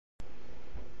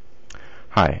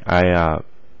Hi, I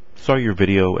saw your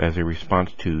video as a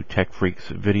response to Tech Freak's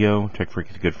video. Tech Freak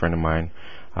is a good friend of mine,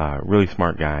 really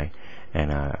smart guy,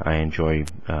 and I enjoy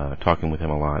talking with him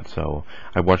a lot. So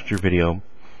I watched your video,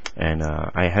 and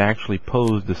I had actually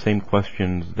posed the same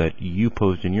questions that you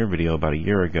posed in your video about a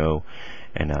year ago,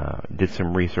 and did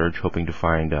some research hoping to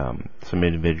find some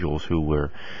individuals who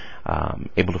were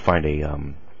able to find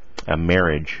a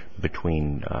marriage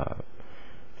between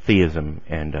theism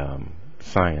and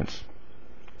science.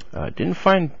 Didn't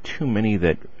find too many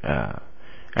that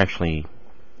actually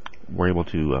were able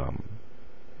to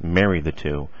marry the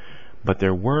two, but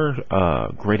there were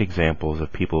great examples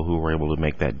of people who were able to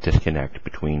make that disconnect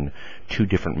between two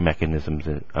different mechanisms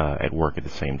at work at the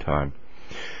same time.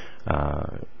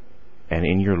 And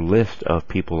in your list of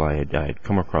people, I had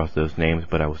come across those names,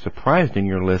 but I was surprised in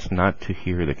your list not to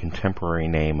hear the contemporary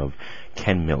name of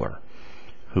Ken Miller,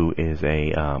 who is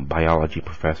a biology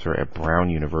professor at Brown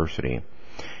University.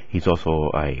 He's also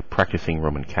a practicing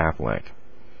Roman Catholic.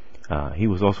 He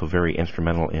was also very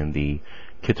instrumental in the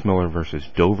Kitzmiller versus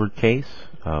Dover case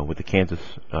with the Kansas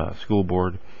School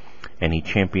Board, and he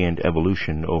championed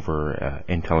evolution over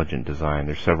intelligent design.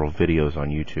 There's several videos on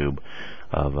YouTube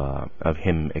of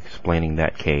him explaining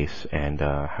that case and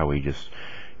how he just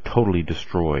totally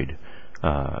destroyed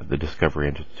the Discovery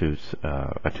Institute's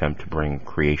attempt to bring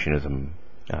creationism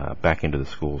back into the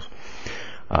schools.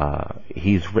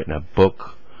 He's written a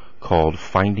book called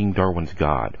Finding Darwin's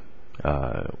God,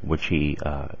 which he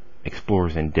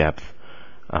explores in depth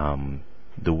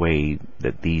the way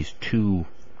that these two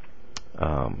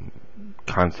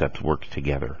concepts work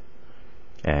together.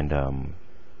 And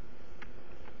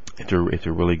it's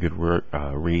a really good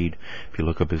read. If you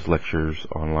look up his lectures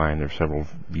online, there's several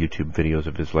YouTube videos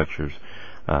of his lectures.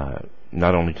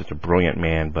 Not only just a brilliant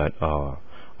man, but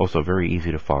also very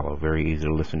easy to follow, very easy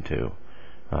to listen to.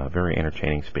 Very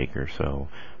entertaining speaker, so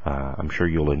I'm sure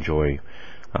you'll enjoy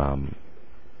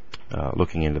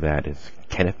looking into that. It's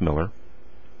Kenneth Miller,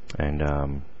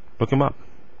 and look him up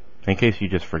in case you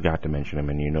just forgot to mention him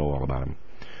and you know all about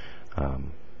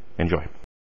him. Enjoy.